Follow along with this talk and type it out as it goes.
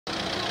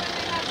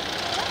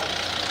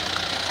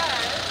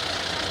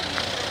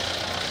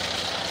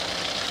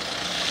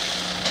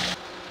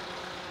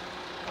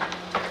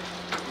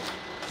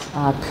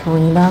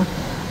Purina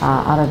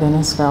out of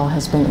Innisfil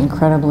has been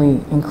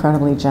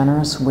incredibly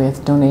generous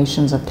with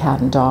donations of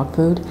cat and dog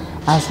food,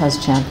 as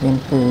has Champion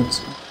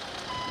Foods.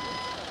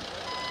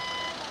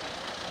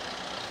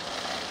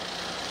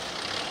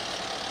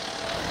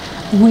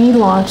 We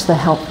launched the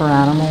Help for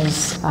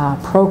Animals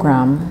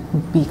program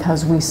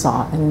because we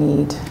saw a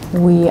need.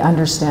 We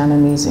understand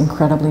in these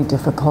incredibly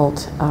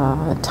difficult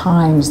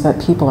times that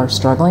people are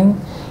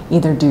struggling,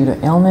 either due to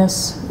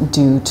illness,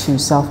 due to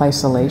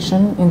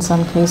self-isolation in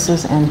some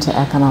cases, and to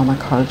economic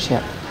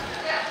hardship.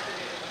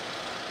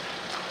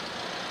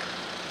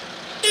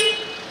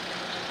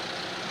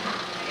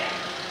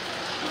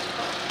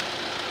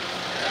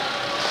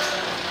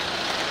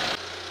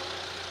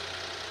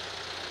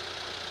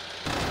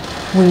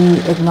 We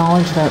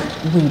acknowledge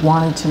that we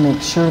wanted to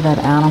make sure that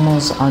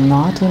animals are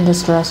not in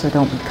distress or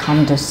don't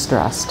become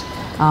distressed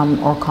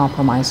or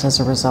compromised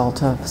as a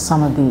result of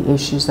some of the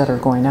issues that are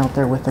going out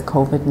there with the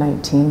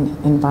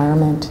COVID-19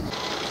 environment.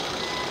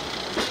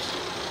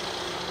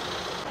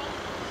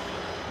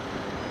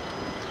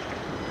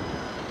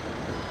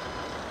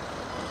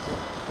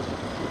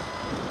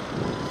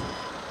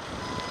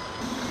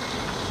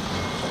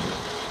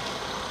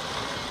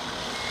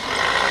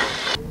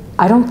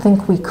 I don't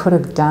think we could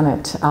have done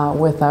it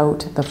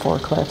without the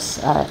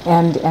forklifts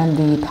and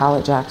the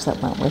pallet jacks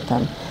that went with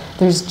them.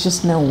 There's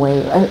just no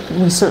way.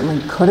 We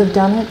certainly could have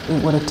done it.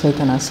 It would have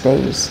taken us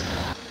days.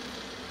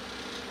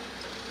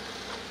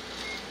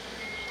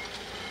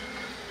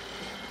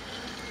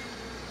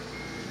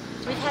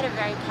 We've had a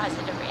very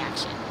positive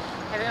reaction.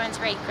 Everyone's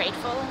very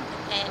grateful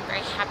and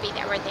very happy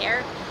that we're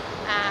there.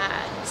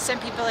 Some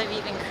people have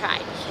even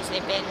cried because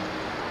they've been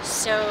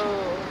so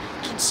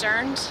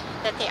concerned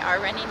that they are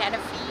running out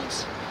of feed,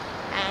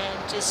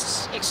 and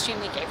just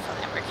extremely grateful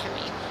that we're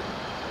coming.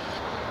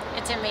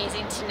 It's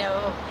amazing to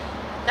know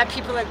that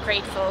people are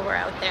grateful we're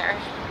out there.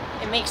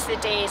 It makes the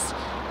days,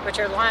 which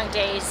are long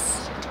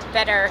days,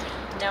 better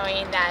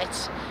knowing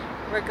that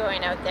we're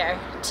going out there.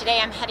 Today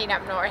I'm heading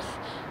up north,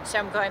 so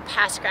I'm going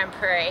past Grand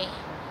Prairie,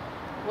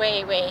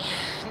 way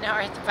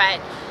north, but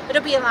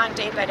it'll be a long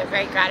day, but a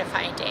very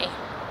gratifying day.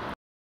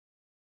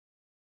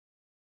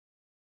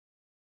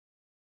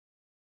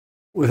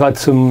 We've had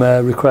some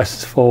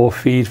requests for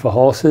feed for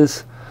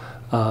horses,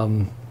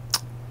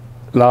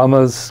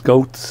 llamas,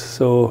 goats,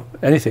 so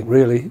anything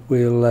really.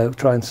 We'll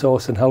try and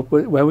source and help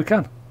where we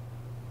can.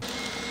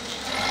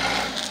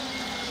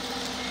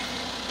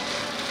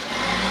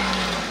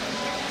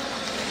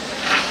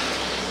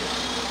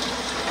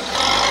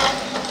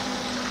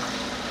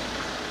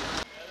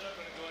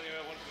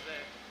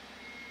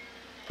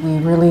 We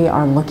really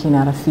are looking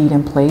at a feed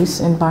in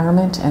place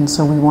environment, and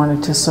so we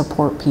wanted to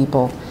support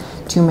people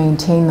to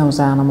maintain those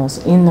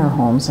animals in their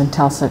homes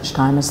until such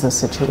time as the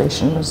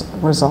situation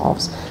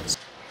resolves.